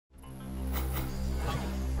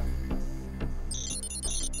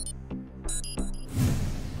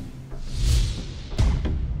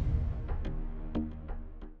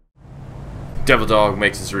Devil Dog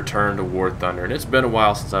makes his return to War Thunder, and it's been a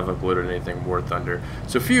while since I've uploaded anything War Thunder.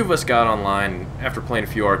 So a few of us got online, and after playing a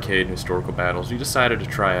few arcade and historical battles, we decided to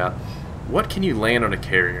try out what can you land on a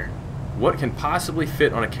carrier? What can possibly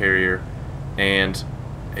fit on a carrier, and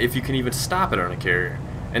if you can even stop it on a carrier.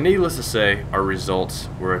 And needless to say, our results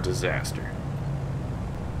were a disaster.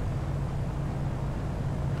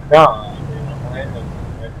 No,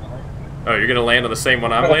 Oh, you're gonna land on the same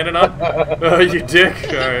one I'm landing on? Oh, you dick!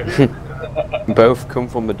 Alright. Both come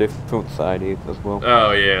from a different side as well.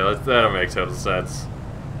 Oh yeah, that'll make total sense.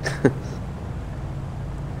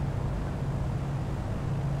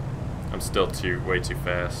 I'm still way too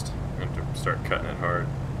fast. I'm going to start cutting it hard.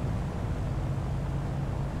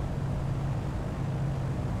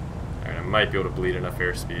 Alright, I might be able to bleed enough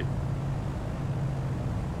airspeed.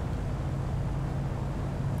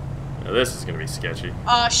 Now this is going to be sketchy.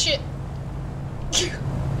 Aw, shit.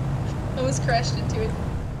 Almost crashed into it.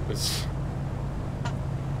 It's...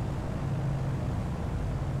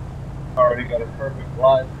 already got a perfect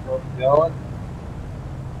line both going.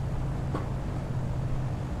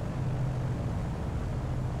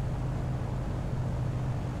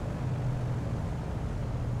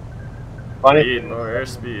 Funny Speed, thing more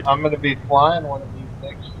is, airspeed. I'm gonna be flying one of these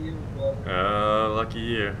next year. Oh, lucky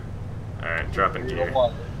you. Alright, dropping gear.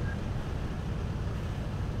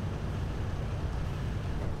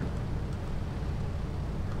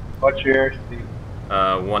 What's your airspeed?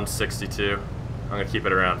 162. I'm gonna keep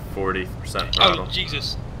it around 40% throttle. Oh,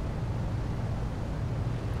 Jesus.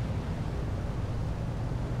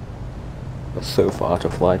 That's so far to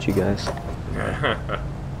fly at you guys.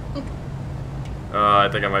 I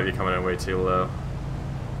think I might be coming in way too low.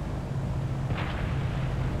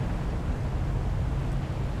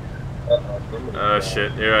 Oh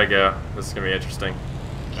shit, here I go. This is gonna be interesting.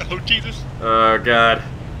 Oh, Jesus. Oh god.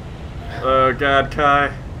 Oh god,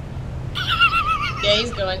 Kai. Yeah,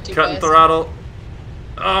 he's going too Cutting fast. throttle.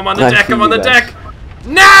 Oh, I'm on the Glad deck, for I'm on you the guys. deck!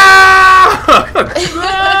 No!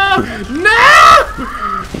 No! No!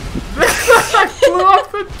 I flew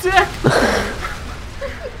off the deck!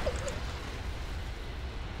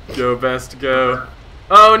 Go, Best, go.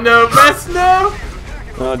 Oh no, Best, no!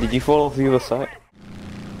 Oh, did you fall off the other side?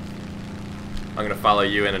 I'm gonna follow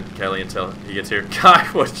you in and Kelly until he gets here. Kai,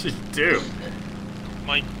 what'd you do?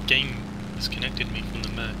 My game disconnected me from the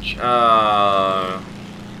match.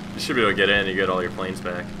 You should be able to get in, you get all your planes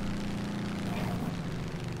back.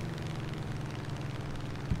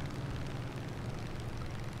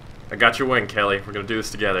 I got your wing, Kelly. We're gonna do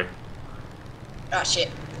this together. Oh shit.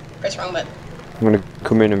 Press wrong button. I'm gonna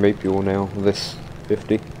come in and rape you all now with this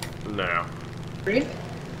 50. No. Rude.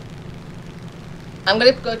 I'm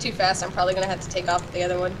gonna go too fast. I'm probably gonna have to take off the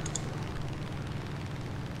other one.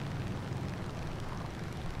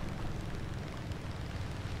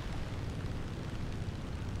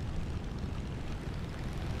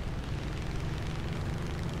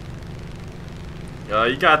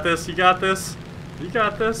 You got this, you got this. You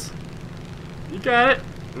got this. You got it.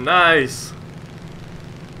 Nice.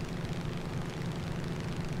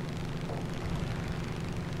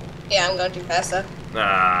 Yeah, I'm going too fast though.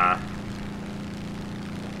 Ah.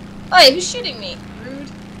 Oh, hey, who's shooting me? Rude.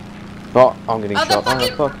 Oh, I'm getting Oh, the shot.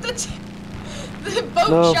 fucking Oh, fuck. the boat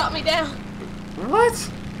No. shot me down. What? It's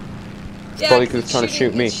probably 'cause it's trying to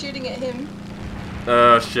shoot me. It's shooting at him.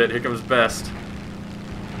 Oh shit, here comes Best.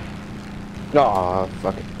 Oh,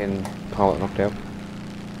 fucking pilot knocked out.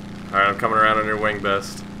 Alright, I'm coming around on your wing,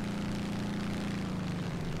 Best.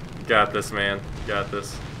 You got this, man. You got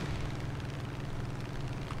this.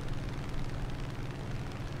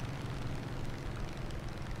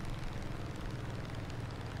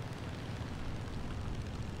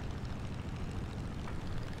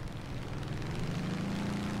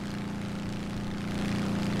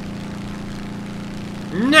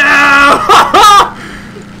 No!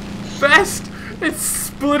 Best! It's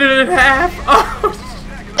split it in half!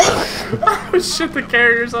 Oh shit, the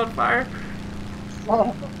carrier's on fire. Son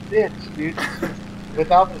of a bitch, dude.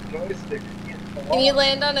 Without the joystick, you can't fall Can you off.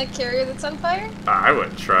 land on a carrier that's on fire? I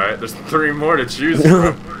wouldn't try it. There's 3 more to choose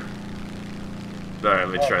from. Alright, let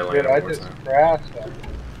me try Oh, landing dude, I one more just time. crashed on it.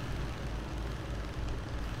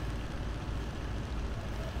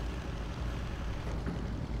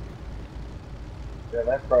 Yeah,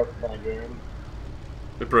 that broke my game.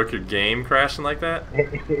 It broke your game crashing like that?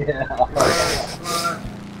 Yeah.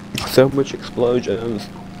 So much explosions.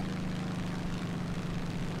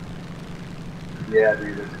 Yeah,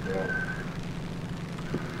 dude, it's good.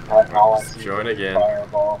 All I see Join is again.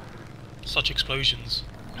 Fireball. Such explosions.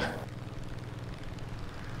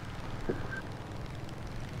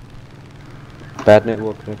 Bad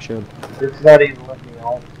network connection. It's not even letting me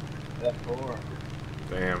on. F4.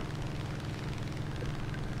 Damn.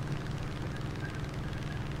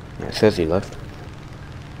 Yeah, it says he left.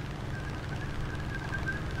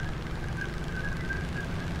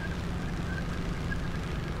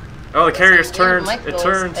 Oh, the carrier's Yeah, turned. Michael It was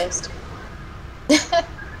turned. pissed.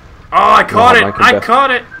 Oh, I caught it! Michael I Beth.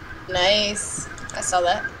 caught it! Nice. I saw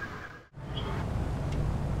that.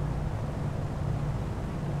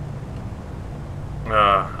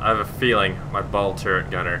 I have a feeling my ball turret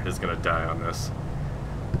gunner is gonna die on this.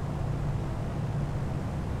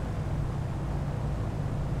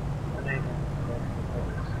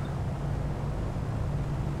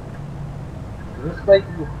 Is this like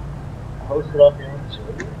you hosted off your own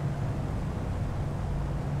server?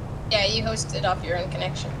 Yeah, you hosted off your own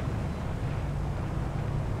connection.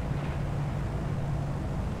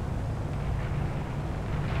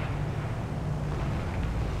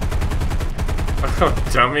 Oh,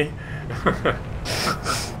 dummy.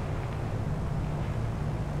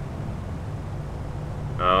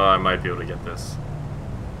 Oh, I might be able to get this.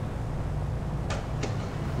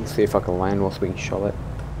 Let's see if I can land whilst being shot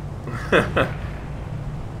at.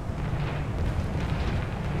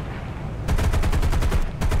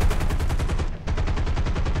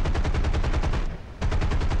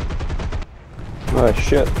 Oh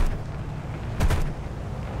shit.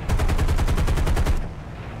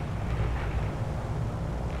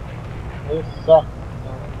 This sucks.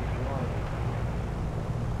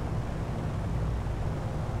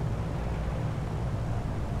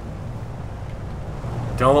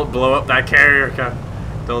 Don't blow up that carrier,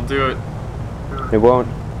 don't do it. It won't.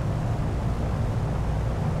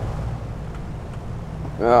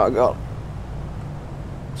 Oh god.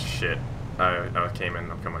 Shit. I came in,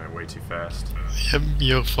 I'm coming in way too fast. Yep,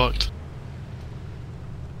 you're fucked.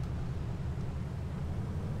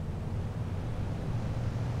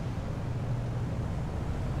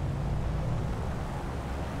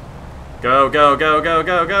 Go, go, go, go,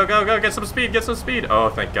 go, go, go, go, get some speed, get some speed. Oh,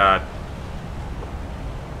 thank God.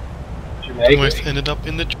 Did you make Almost it? ended up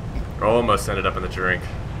in the. Almost ended up in the drink.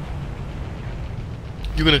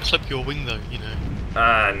 You're gonna clip your wing though, you know.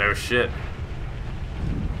 Ah, no shit.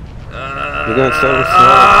 You're going so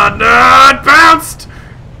Ah, no, it bounced!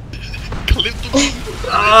 Clip the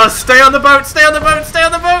wing! Stay on the boat, stay on the boat, stay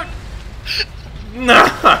on the boat! No!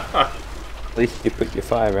 At least you put your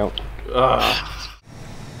fire out.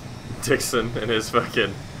 Dixon and his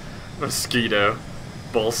fucking mosquito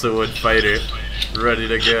balsa wood fighter ready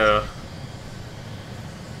to go.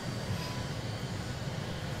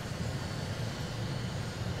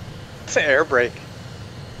 It's an air brake.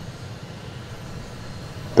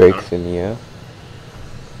 Brakes in the air.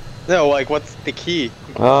 No, like, what's the key?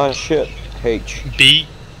 Oh shit. H. B.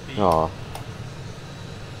 Oh.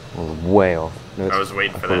 I was way off. No, I was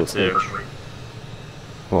waiting for thought that it was too. H.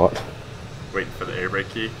 What? Waiting for the air brake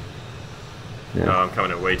key. Yeah. No, I'm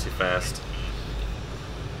coming in way too fast.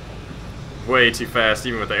 Way too fast,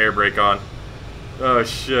 even with the air brake on. Oh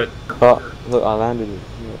shit. Oh, look, I landed it.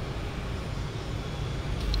 Yeah.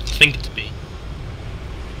 I think it's B.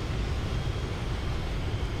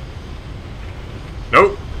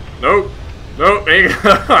 Nope. Nope. Nope.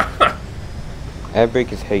 Air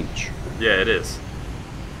brake is H. Yeah, it is.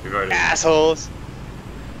 We've already. Assholes!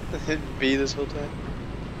 B this whole time.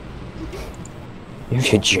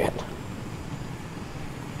 You're a jet.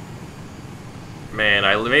 Man,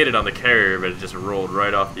 I made it on the carrier, but it just rolled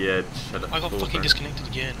right off the edge. Had to I got pull fucking turn. disconnected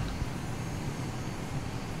again.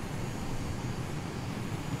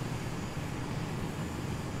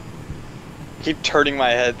 Keep turning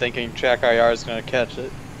my head thinking Track IR is gonna catch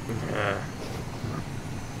it. Yeah.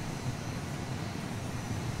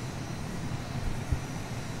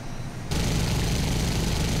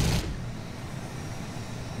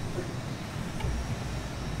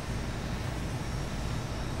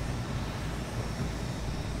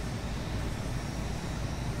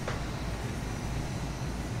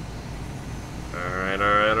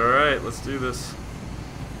 Alright, let's do this.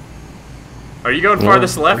 Are you going Yeah.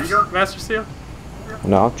 farthest left, Master Seal?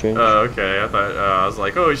 No, I've changed. Oh, okay. I thought I was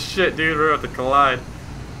like, oh shit, dude, we're about to collide.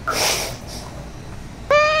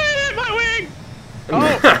 My wing!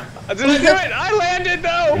 Oh! Did I do it? I landed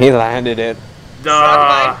though! He landed it. Suck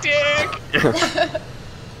my dick!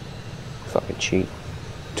 Fucking cheat.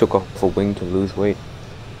 Took off a wing to lose weight.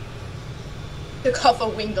 Took off a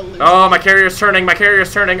wing to lose. Oh, my carrier's turning. My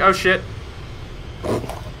carrier's turning. Oh shit.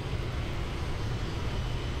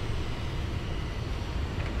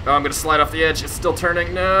 Oh, I'm gonna slide off the edge. It's still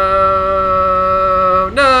turning. No,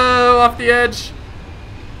 no, off the edge.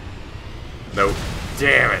 Nope.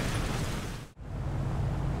 Damn it.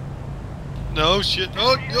 No shit.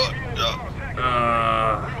 Oh, no,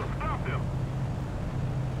 no.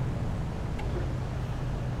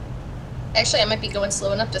 Actually, I might be going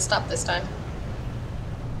slow enough to stop this time.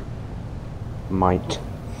 Might.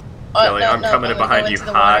 Kelly, I'm coming in gonna behind go you into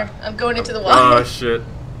the hot. water. I'm going into the water. Oh shit.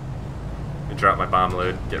 I dropped my bomb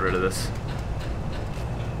load. Get rid of this.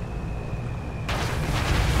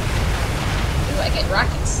 Ooh, I get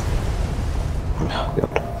rockets. Oh,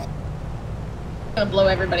 God. I'm gonna blow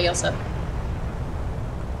everybody else up.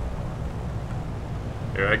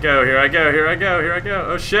 Here I go, here I go, here I go, here I go.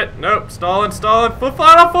 Oh shit, nope, stalling, stalling. Full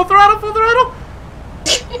throttle, full throttle, full throttle.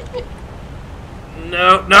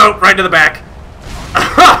 No, no, right to the back.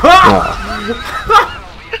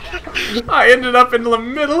 I ended up in the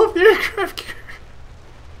middle of the aircraft carrier.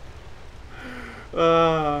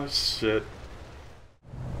 Oh shit.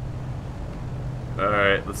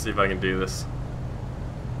 Alright, let's see if I can do this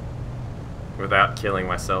without killing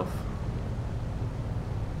myself.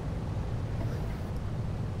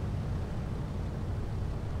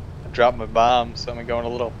 I dropped my bomb, so I'm going a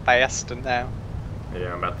little faster now.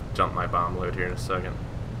 Yeah, I'm about to jump my bomb load here in a second.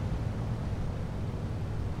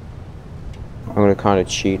 I'm gonna kind of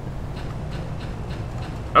cheat.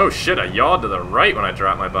 Oh shit, I yawed to the right when I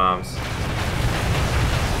dropped my bombs.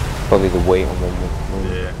 Probably the weight on them.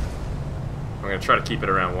 Yeah. I'm gonna try to keep it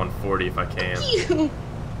around 140 if I can.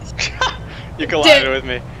 You collided with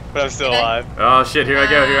me, but I'm still alive. Oh shit, here I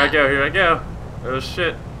go, here I go, here I go. Oh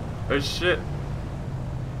shit. Oh shit.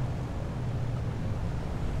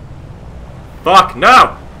 Fuck,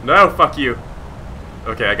 no! No, fuck you.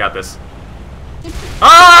 Okay, I got this.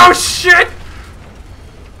 Oh shit!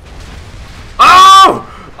 Oh!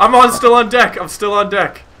 I'm still on deck. I'm still on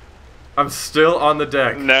deck. I'm still on the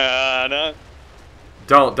deck. Nah, nah.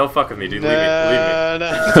 Don't fuck with me, dude. Leave me. Leave me.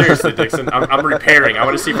 Nah. Seriously, Dixon. I'm repairing. I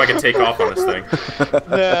want to see if I can take off on this thing.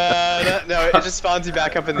 No, it just spawns you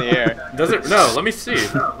back up in the air. Does it? No, let me see.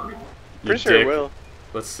 Pretty sure it will.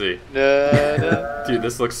 Let's see. Nah. Dude,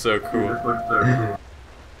 this looks so cool.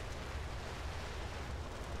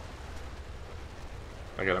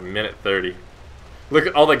 I got a minute 30. Look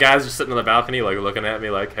at all the guys just sitting on the balcony, like looking at me,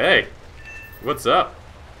 like, "Hey, what's up?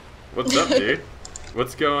 What's up, dude?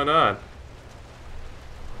 What's going on?"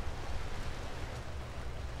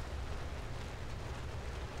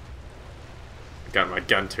 Got my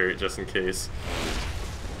gun turret just in case.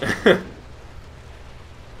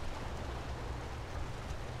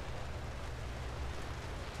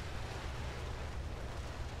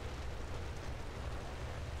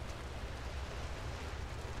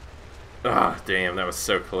 Ah, damn, that was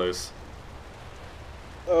so close.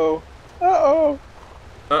 Oh. Uh-oh.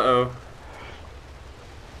 Uh-oh.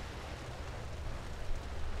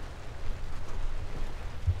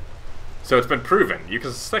 So it's been proven you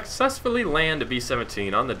can successfully land a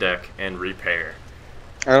B-17 on the deck and repair.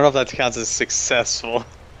 I don't know if that counts as successful.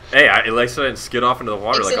 Hey, at least I didn't skid off into the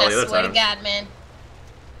water like all the I other swear to times. God, man.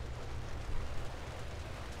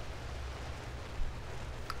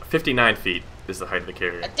 59 feet is the height of the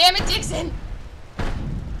carrier. God damn it, Dixon!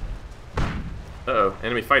 Uh-oh,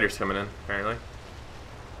 enemy fighters coming in, apparently.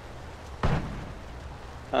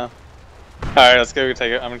 Oh. Alright, let's go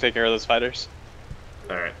take it. I'm gonna take care of those fighters.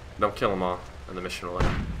 Alright, don't kill them all, and the mission will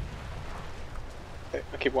end. Okay,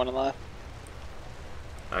 I'll keep one alive.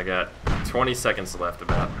 I got 20 seconds left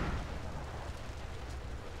about.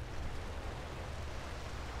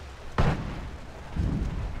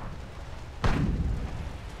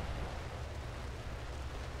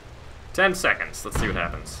 Ten seconds. Let's see what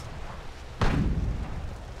happens.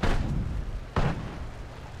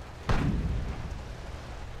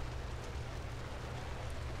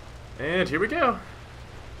 And here we go.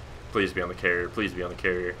 Please be on the carrier. Please be on the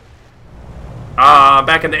carrier. Ah, I'm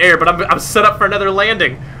back in the air, but I'm set up for another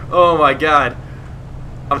landing. Oh my god.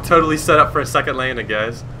 I'm totally set up for a second landing,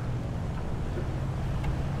 guys.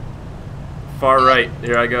 Far right.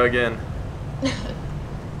 Here I go again.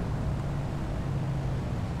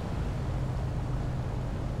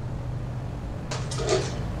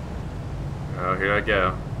 Oh, here I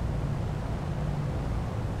go.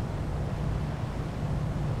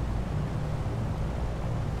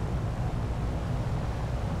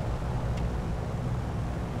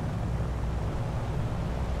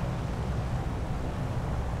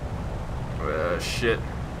 Shit.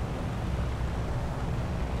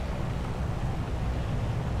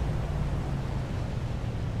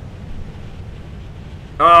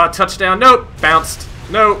 Oh, touchdown. Nope. Bounced.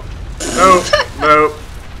 Nope. Nope. Nope.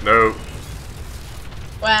 Nope.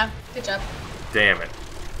 Wow, good job. Damn it.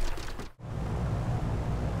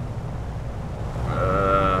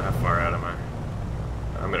 How far out am I?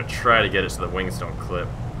 I'm gonna try to get it so the wings don't clip.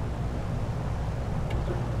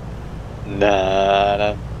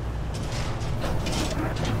 Nah.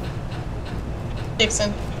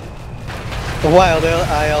 Dixon. The Wild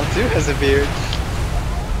IL2 has a beard.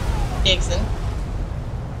 Dixon.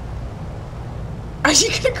 Are you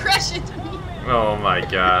gonna crash into me? Oh my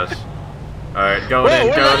gosh. Alright, going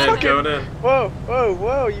in, going in. Whoa, whoa,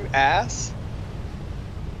 whoa, you ass.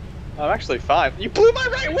 I'm actually fine. You blew my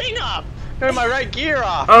right wing up! Turned my right gear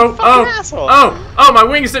off. Oh, you fucking asshole. oh, my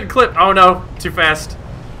wings didn't clip. Oh no, too fast.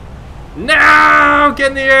 No! Get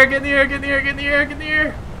in the air, get in the air, get in the air, get in the air, get in the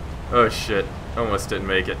air. Oh shit, almost didn't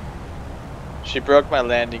make it. She broke my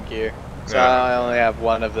landing gear, so Yeah. I only have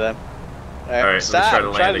one of them. Alright, let me stop, try to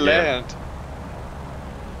land again. land.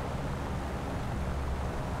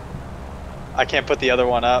 I can't put the other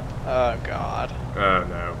one up. Oh god. Oh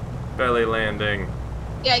no. Belly landing.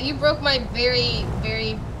 Yeah, you broke my very,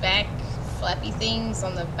 very back flappy things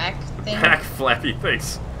on the back thing. Back flappy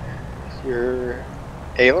things. Your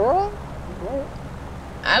aileron?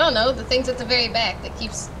 I don't know, the things at the very back that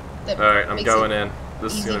keeps. That Alright, I'm makes going it in.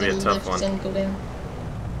 This is easy gonna be a to tough lift one. and go down.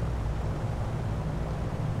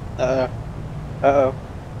 Uh-oh.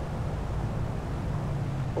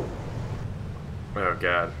 Oh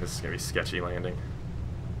god, this is gonna be sketchy landing.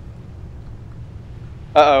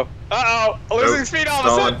 Uh-oh. Uh-oh! Losing Nope. speed all of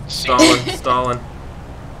a Stalling, sudden! stalling, stalling.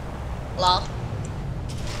 Lol.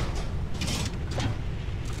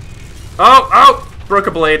 Oh! Broke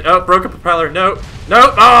a blade. Oh, broke a propeller. No.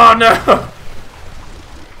 No! Oh no!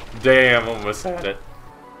 Damn, almost had it.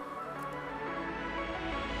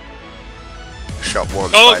 Shot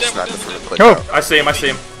once Oh, by a damn, sniper damn, from the damn. clip. Oh, I see him, I see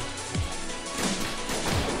him.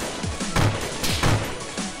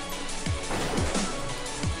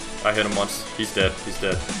 I hit him once. He's dead. He's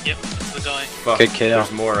dead. Yep, that's the guy. Fuck. Good kill.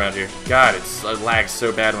 There's more around here. God, it lags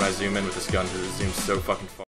so bad when I zoom in with this gun because it zooms so fucking far.